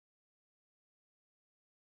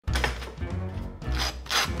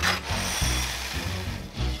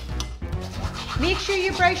sure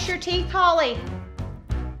you brush your teeth, Holly.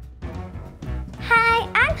 Hi,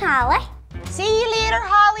 I'm Holly. See you later,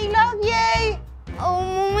 Holly. Love you. Oh,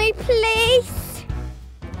 Mummy, please.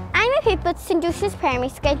 I'm a pupil at St. Joseph's Primary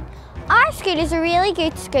School. Our school is a really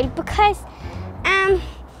good school because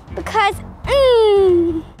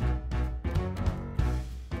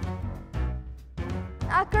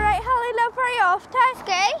Right, Holly, love, are you off to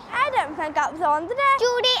school? I didn't think that was on today.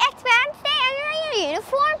 Judy, it's Wednesday and you're in your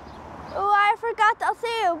uniform. Oh, I forgot. I'll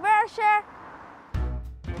see you over, sure.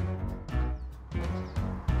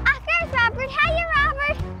 There's Robert. Hiya,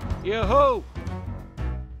 Robert. Yo-ho!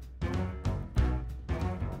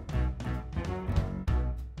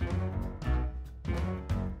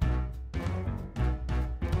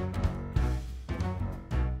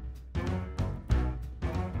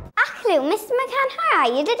 Hello, Mr. McCann. How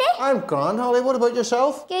are you today? I'm grand, Holly. What about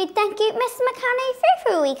yourself? Good, thank you. Mr. McCann, are you free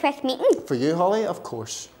for a wee quick meeting? For you, Holly, of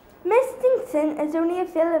course. Miss Stinson is only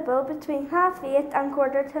available between 8:30 and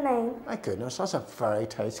 9:15. My goodness, that's a very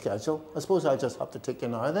tight schedule. I suppose I'll just have to take you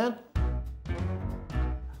now then.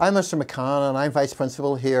 I'm Mr. McCann and I'm Vice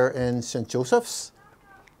Principal here in St. Joseph's.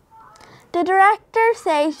 The director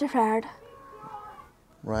says you're fired.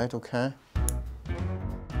 Right, okay.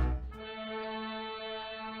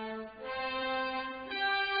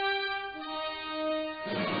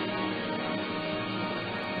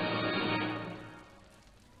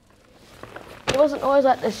 It wasn't always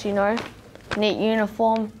like this, you know. Neat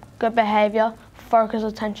uniform, good behaviour, focused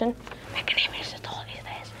attention. Making images at all these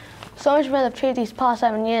days. So much better achieved these past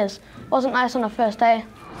 7 years. Wasn't nice on the first day.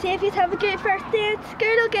 See if you have a good first day at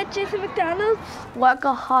school, I'll get you some McDonald's. Work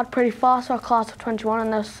got hard pretty fast for a class of 21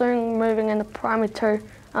 and they're soon moving into primary 2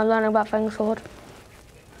 and learning about things called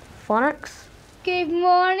phonics. Good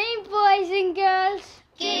morning, boys and girls.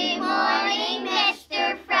 Good morning,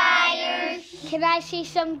 Mr. Friars. Can I see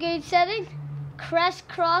some good sitting?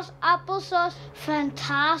 Crisscross applesauce,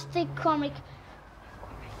 fantastic Cormac.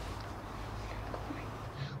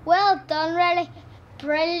 Well done, really.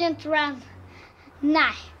 Brilliant run.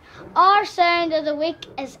 Now, our sound of the week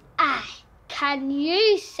is I. Can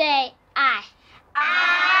you say I?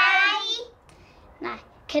 I. Now,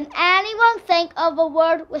 can anyone think of a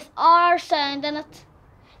word with R sound in it?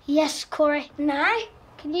 Yes, Corey. Now?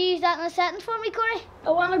 Can you use that in a sentence for me, Corey? I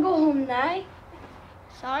want to go home now.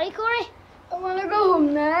 Sorry, Corey. I want to go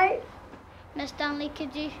home now. Miss Stanley,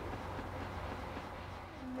 could you?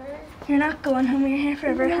 You're not going home, you're here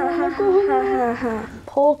forever. Ha ha ha ha ha.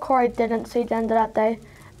 Poor Corey didn't see the end of that day.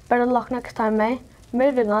 Better luck next time, May.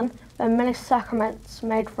 Moving on, there are many sacraments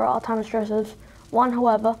made for Alzheimer's Josephs. One,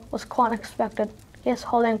 however, was quite unexpected. Here's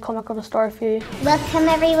Holly and Comic of the story for you. Welcome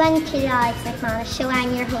everyone to Alex McManus Show.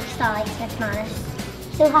 I'm your host, Alex McManus.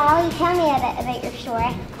 So Holly, tell me a bit about your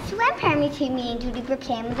story. So when primary 2, me and Judy were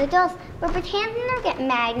playing with the dolls, we're pretending they're getting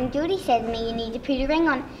married and Judy said to me, you need to put a ring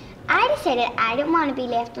on. I decided I didn't want to be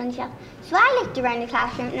left on the shelf. So I looked around the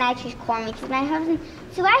classroom and I chose Cormac as my husband.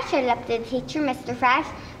 So I shouted up to the teacher, Mr. Frax,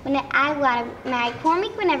 when I want to marry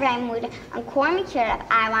Cormac whenever I'm older. And Cormac shouted up,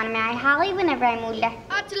 I want to marry Holly whenever I'm older.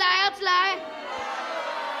 That's a lie, that's a lie.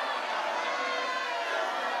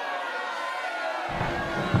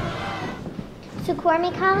 So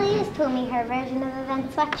Cormac, Holly has told me her version of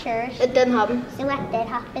events. What's yours? It didn't happen. So what did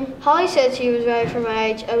happen? Holly said she was ready for my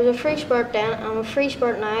age. I was a free sport then, I'm a free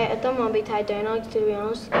sport now. I don't want to be tied down, Alex, to be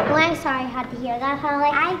honest. Well, I'm sorry I had to hear that, Holly.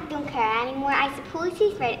 I don't care anymore. I suppose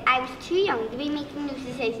he's right. I was too young to be making those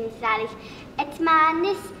decisions at that age. It's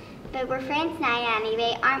madness. But we're friends now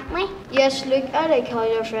anyway, aren't we? Yes, look, I like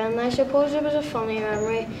Holly, our friend. I suppose it was a funny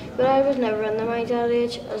memory, but I was never in the mind at that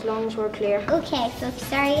age, as long as we're clear. Okay, so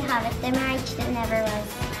sorry you have it. The marriage that never was.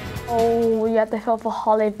 Oh, yeah, they fell for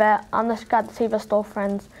Holly there. I'm just glad to see they're still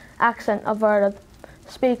friends. Accent averted.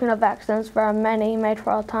 Speaking of accidents, there are many made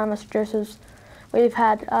for Alzheimer's Josephs. We've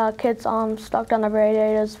had kids' arms stuck down the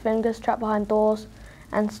radiators, fingers trapped behind doors,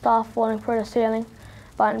 and staff falling through the ceiling.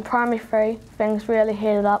 But in primary 3, things really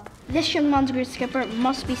heated up. This young man's a good skipper, it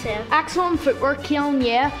must be said. Excellent footwork, Keelan,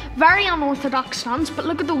 yeah. Very unorthodox stance, but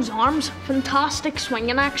look at those arms. Fantastic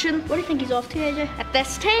swinging action. What do you think he's off to, AJ? At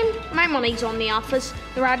this time, my money's on the office.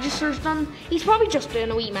 The register's done. He's probably just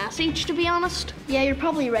doing a wee message, to be honest. Yeah, you're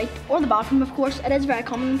probably right. Or the bathroom, of course. It is very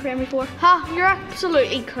common in primary 4. Ha, you're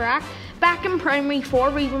absolutely correct. Back in primary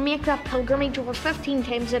 4, we would make that pilgrimage over 15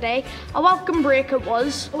 times a day. A welcome break it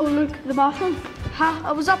was. Oh, look, the bathroom. Ha,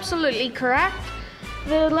 I was absolutely correct.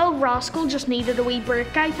 The little rascal just needed a wee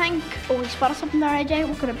break, I think. Oh, he spotted something there, AJ.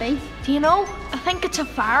 What could it be? Do you know? I think it's a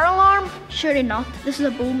fire alarm. Surely not. This is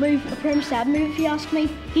a bold move, a Prim 7 move, if you ask me.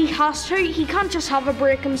 He has to. He can't just have a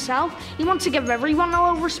break himself. He wants to give everyone a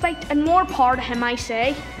little respect, and more power to him, I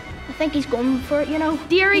say. I think he's going for it, you know.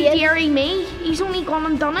 Deary me, he's only gone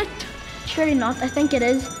and done it. Surely not, I think it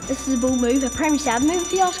is. This is a bold move, a primary 7 move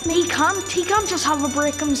if you ask me. He can't just have a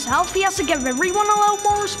break himself. He has to give everyone a little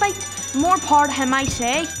more respect. More power to him, I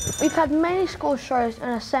say. We've had many school shows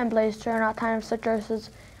and assemblies during our time at St Joseph's.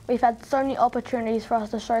 We've had so many opportunities for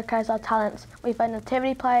us to showcase our talents. We've had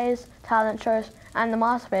nativity plays, talent shows, and the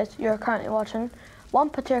masterpiece you're currently watching. One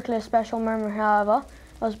particularly special memory, however,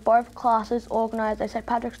 was both classes organised a St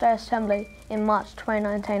Patrick's Day Assembly in March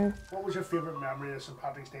 2019. What was your favourite memory of St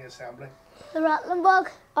Patrick's Day Assembly? The rattling bug.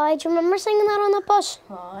 Do you remember singing that on the bus?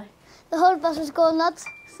 Aye. The whole bus was going nuts.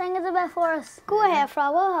 Sing it a bit for us. Go ahead,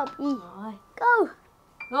 Fra, we'll help you. Aye. Go.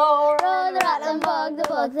 Oh, The rattling bug, the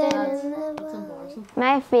bug's in the that's embarrassing.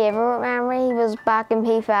 My favourite memory was back in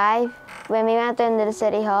P5 when we went into the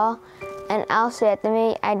City Hall and Al said to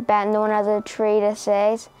me I'd bet no one has a tree this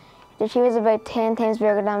size. The tree was about 10 times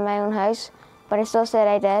bigger than my own house, but I still said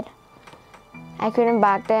I did. I couldn't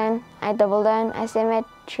back down, I doubled down. I said my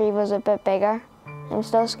tree was a bit bigger. I'm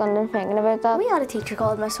still scunned thinking about that. We had a teacher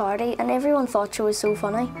called Miss Hardy and everyone thought she was so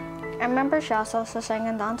funny. I remember she asked us to sing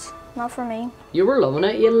and dance, not for me. You were loving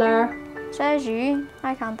it, you liar. Says you,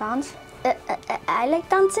 I can't dance. I like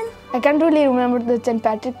dancing. I can't really remember the St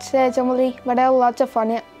Patrick's Day Assembly, but I have lots of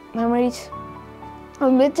funny memories. I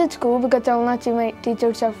miss at school because I will not see my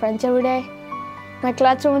teachers or friends every day. My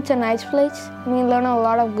classroom is a nice place. We learn a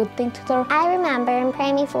lot of good things there. I remember in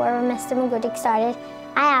primary 4 when Mr McGoodick started,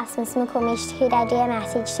 I asked Mr McComish who'd I do a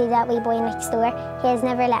message to that wee boy next door. He has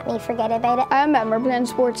never let me forget about it. I remember playing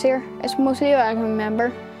sports here. It's mostly what I can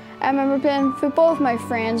remember. I remember playing football with my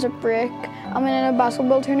friends at break. I went in a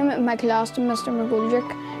basketball tournament with my class to Mr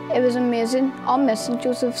McGoodick. It was amazing. I'll miss St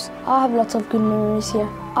Joseph's. I have lots of good memories here.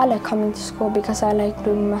 I like coming to school because I like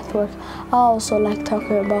doing math work. I also like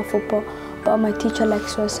talking about football, but my teacher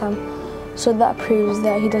likes West Ham. So that proves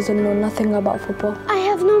that he doesn't know nothing about football. I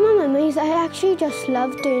have no more memories. I actually just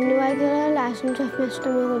love doing the regular lessons with Mr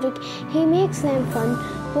McGoodick. He makes them fun.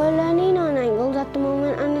 We're learning on angles at the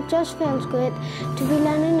moment and it just feels great to be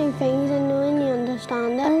learning new things and knowing you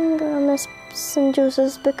understand it. I'm gonna miss St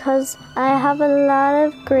Joseph's because I have a lot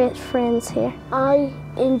of great friends here. I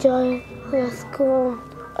enjoy school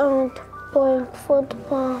and playing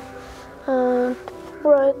football and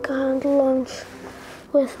break and lunch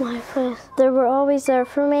with my friends. They were always there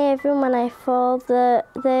for me, even when I fall,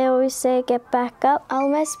 they always say get back up. I'll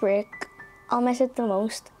miss break. I'll miss it the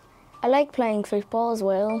most. I like playing football as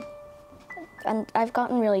well, and I've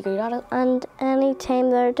gotten really good at it. And any time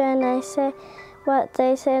they're down, I say what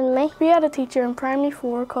they say to me. We had a teacher in primary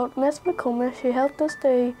 4 called Miss McComish who helped us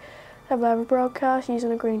do a web broadcast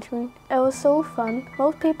using a green screen. It was so fun.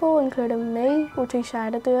 Most people, including me, were too shy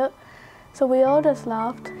to do it, so we all just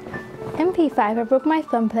laughed. In P5, I broke my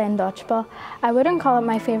thumb playing dodgeball. I wouldn't call it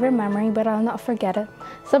my favourite memory, but I'll not forget it.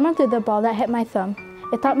 Someone threw the ball that hit my thumb.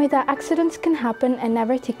 It taught me that accidents can happen and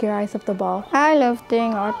never take your eyes off the ball. I love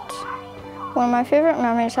doing art. One of my favourite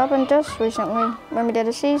memories happened just recently when we did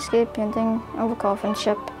a seascape painting of a coffin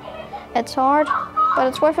ship. It's hard, but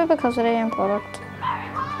it's worth it because of the end product.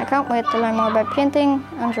 I can't wait to learn more about painting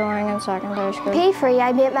and drawing in secondary school. P3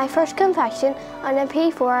 I made my first confession and in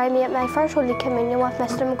P4 I made my first Holy Communion with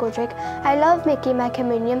Mr McGoodrick. I love making my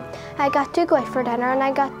communion. I got to go out for dinner and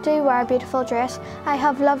I got to wear a beautiful dress. I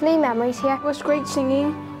have lovely memories here. It was great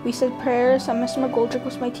singing. We said prayers and Mr McGoldrick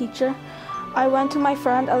was my teacher. I went to my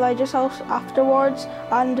friend Elijah's house afterwards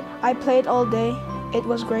and I played all day. It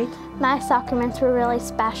was great. My sacraments were really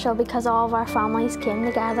special because all of our families came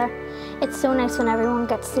together. It's so nice when everyone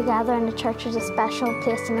gets together and the church is a special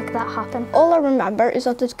place to make that happen. All I remember is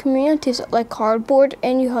that the communion tasted like cardboard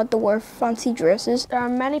and you had to wear fancy dresses. There are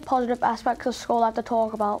many positive aspects of school I have to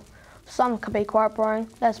talk about. Some could be quite boring,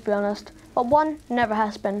 let's be honest, but one never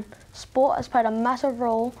has been. Sport has played a massive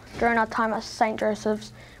role during our time at St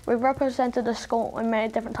Joseph's. We've represented the school in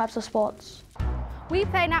many different types of sports. We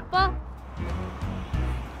play netball.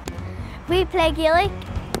 We play Gaelic.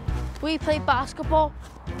 We play basketball.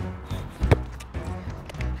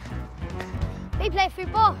 We play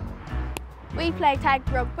football. We play tag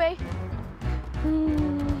rugby.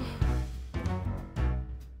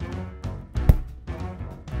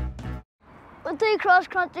 We do cross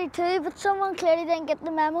country too, but someone clearly didn't get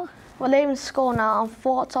the memo. We're leaving school now and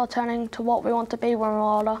thoughts are turning to what we want to be when we're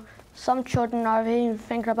older. Some children are even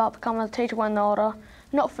thinking about becoming a teacher when they're older.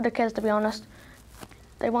 Not for the kids, to be honest.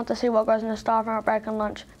 They want to see what goes in the starving or break and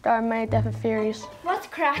lunch. There are many different theories. What's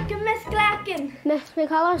cracking, Miss Glacken? Miss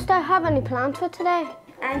McCullers, do you have any plans for today?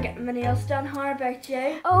 I'm getting my nails done. How about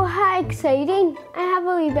you? Oh, how exciting. I have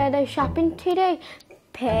a wee bit of shopping to do.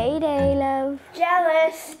 Payday, love.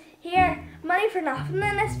 Jealous. Here, money for nothing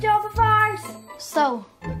in this job of ours. So,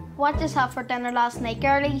 what did you have for dinner last night,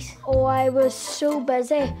 girlies? Oh, I was so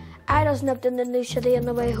busy. I just nipped into the new city on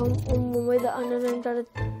the way home on one way that I'm going to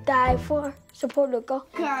die for. Support local.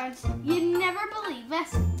 Girls, you'd never believe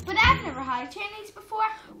this, but I've never had Chinese before.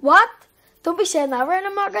 What? Don't be saying that right in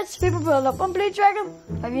the markets. People put it up on Blue Dragon.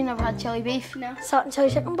 Have you never had chili beef? No. Salt and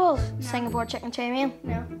chili chicken balls? No. Singapore chicken chow mein?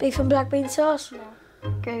 No. Beef and black bean sauce?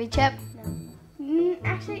 No. Gravy chip? No.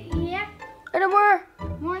 Actually, yeah. Or more?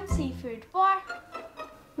 More than seafood bar.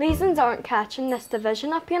 Legions aren't catching this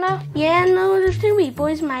division up, you know. Yeah, no, there's 2 wee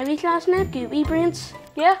boys in my wee class and they have good wee brains.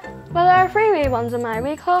 Yeah, well there are 3 wee ones in my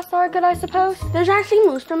wee class that are good, I suppose. There's actually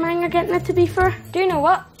most of mine are getting it, to be fair. Do you know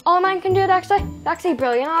what? All mine can do it actually. They're actually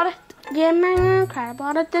brilliant at it. Yeah, mine are cry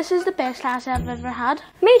about it. This is the best class I've ever had.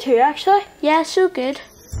 Me too, actually. Yeah, so good.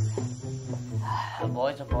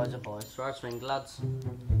 Boys, start swing, lads.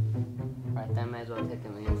 Right then, may as well take the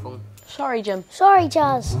main phone. Sorry, Jim. Sorry,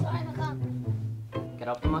 Jazz. Get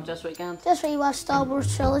up too much this weekend? Just rewatched Star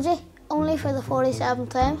Wars Trilogy, only for the 47th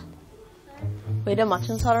time. We did much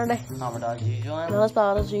on Saturday. Not bad as usual. Not as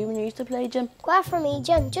bad as you when you used to play, Jim. Glad for me,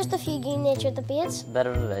 Jim. Just a few game nature debates.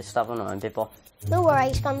 Better today, stop annoying people. No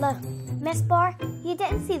worries, Gunda. Miss Barr, you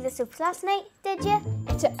didn't see the soaps last night, did you?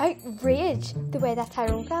 It's an outrage the way that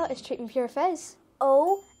Tyrone girl is treating Pure Fizz.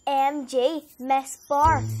 OMG, Miss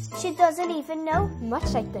Barr. She doesn't even know.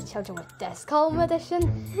 Much like the Children with Disc Column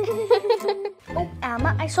edition. Oh,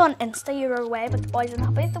 Emma, I saw on Insta you were away with the boys in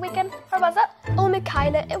Happy at the weekend. How was it? Oh,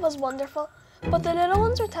 Michaela, it was wonderful. But the little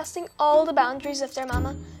ones were testing all the boundaries of their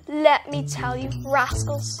mama. Let me tell you,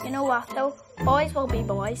 rascals. You know what though? Boys will be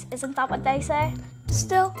boys, isn't that what they say?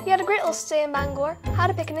 Still, you had a great little stay in Bangor,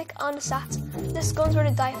 had a picnic on the Sats. The scones were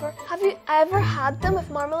to die for. Have you ever had them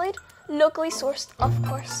with marmalade? Locally sourced, of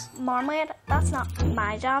course. Marmalade? That's not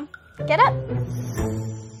my jam. Get it?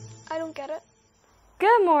 I don't get it.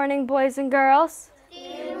 Good morning, boys and girls.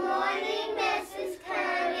 Good morning, Mrs.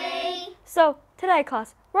 Curley. So, today,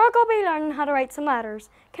 class, we're all going to be learning how to write some letters.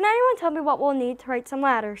 Can anyone tell me what we'll need to write some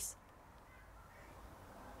letters?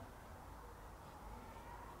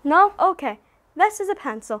 No? Okay. This is a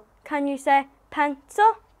pencil. Can you say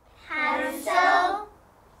pencil? Pencil.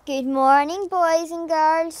 Good morning, boys and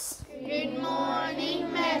girls. Good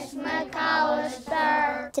morning, Miss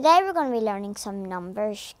McAllister. Today we're going to be learning some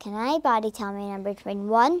numbers. Can anybody tell me a number between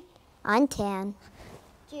 1 and 10?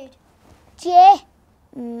 Jude. J.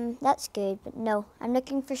 That's good, but no, I'm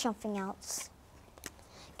looking for something else.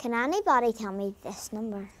 Can anybody tell me this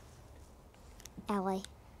number? Ellie.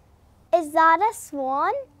 Is that a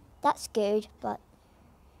swan? That's good, but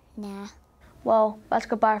nah. Well, that's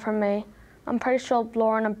goodbye from me. I'm pretty sure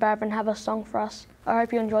Lauren and Bevan have a song for us. I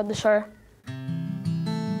hope you enjoyed the show.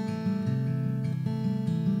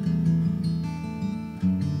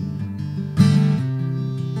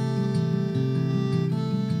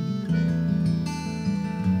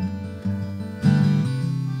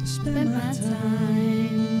 Spend my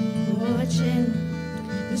time watching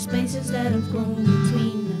the spaces that have grown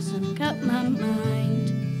between us and cut my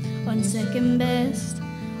mind on second best.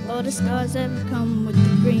 All the scars that have come with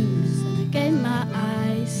the greenness, and I gave my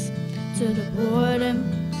eyes to the boredom.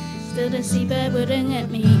 Still the seabed wouldn't let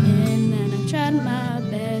me in, and I tried my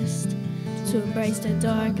best to embrace the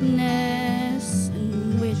darkness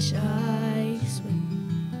in which I swim.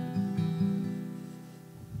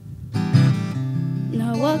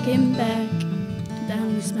 Now walking back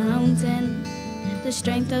down this mountain, the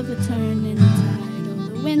strength of a turning tide. Oh,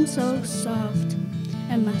 the wind so soft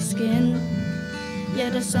and my skin. Yeah,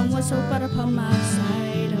 the sun was so bright upon my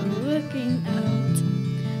side. I'm looking out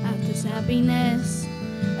at this happiness.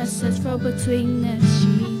 I search for between the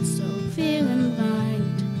sheets, so feeling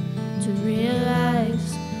blind to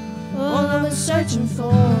realize all I was searching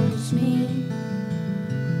for was me.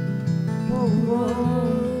 Whoa,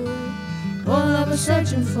 whoa. All I was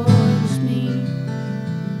searching for was me.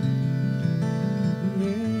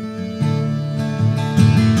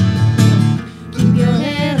 Keep your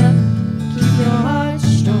head up. Keep your heart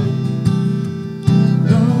strong.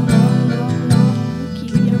 No, no, no, no.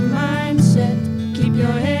 Keep your mind set. Keep your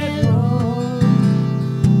head wrong.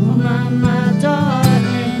 Oh, my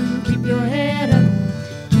darling. Keep your head up.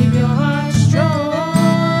 Keep your heart strong.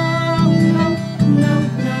 No, no,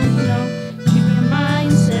 no, no. Keep your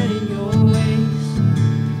mind set in your ways.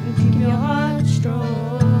 And keep your heart strong.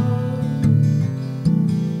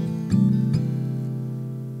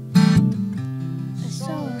 I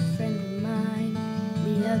saw a friend of mine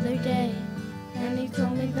the other day, and he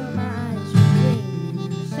told me that my eyes were green,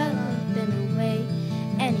 and I felt like been away,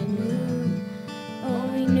 and he knew, oh,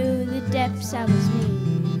 he knew the depths I was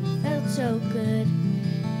mean. It felt so good,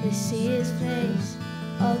 They see his face,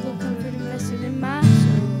 all the comfort invested in my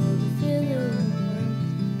soul, the feel the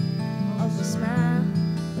warmth of a smile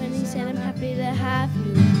when he said, I'm happy to have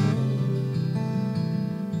you home.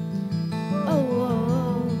 Oh, oh,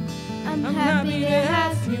 oh, I'm happy to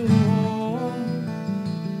have you home.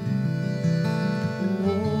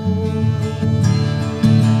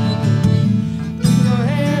 Keep your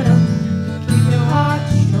head up, keep your heart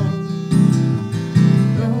strong.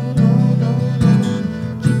 No, no, no, no.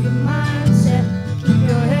 Keep your mind set, keep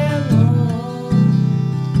your head low.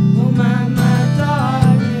 Oh my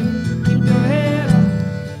darling, keep your head up,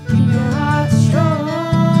 keep your heart strong.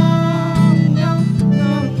 No, no,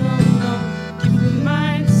 no, no. Keep your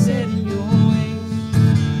mind set in your ways,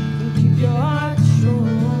 and keep your heart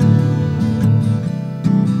strong.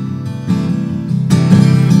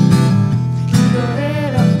 Keep your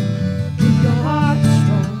head up, keep your heart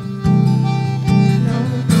strong. No,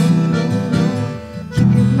 no, no, no. Keep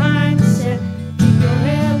your mind set, keep your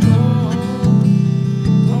head low.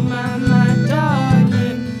 Oh my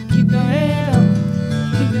darling, keep your head up,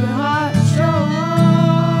 keep your heart strong.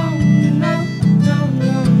 No, no,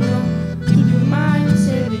 no, no. Keep your mind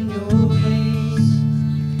set in your ways,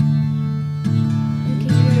 and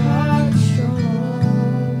keep your heart strong.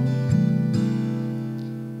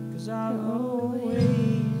 'Cause I'll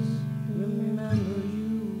always remember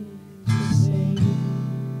you the same.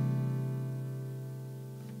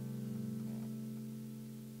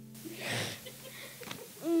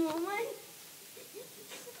 Woman,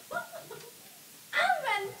 I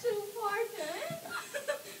went too far to it.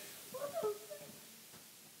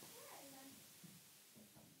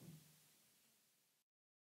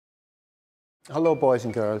 Hello, boys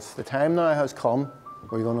and girls. The time now has come.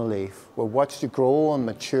 We're going to leave. We've watched you grow and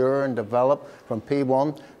mature and develop from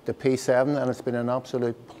P1 to P7, and it's been an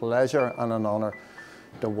absolute pleasure and an honour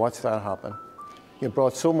to watch that happen. You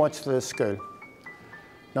brought so much to this school.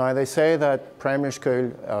 Now, they say that primary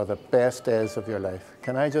school are the best days of your life.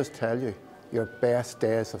 Can I just tell you, your best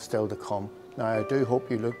days have still to come. Now, I do hope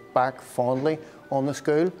you look back fondly on the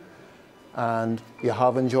school and you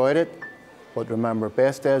have enjoyed it. But remember,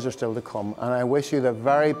 best days are still to come, and I wish you the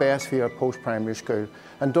very best for your post-primary school.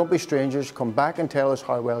 And don't be strangers, come back and tell us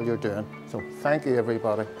how well you're doing. So thank you,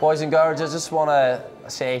 everybody. Boys and girls, I just want to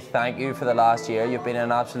say thank you for the last year. You've been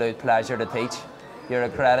an absolute pleasure to teach. You're a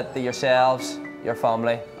credit to yourselves, your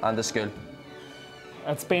family, and the school.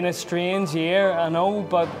 It's been a strange year, I know,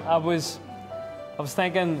 but I was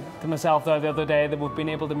thinking to myself the other day that we've been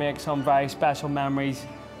able to make some very special memories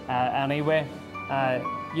anyway.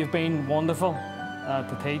 You've been wonderful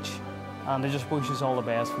to teach, and I just wish you all the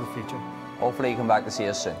best for the future. Hopefully you come back to see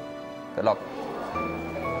us soon. Good luck.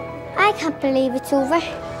 I can't believe it's over.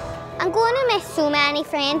 I'm going to miss so many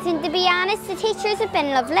friends, and to be honest, the teachers have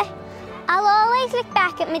been lovely. I'll always look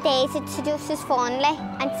back at my days at St Joseph's fondly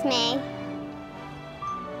and smile.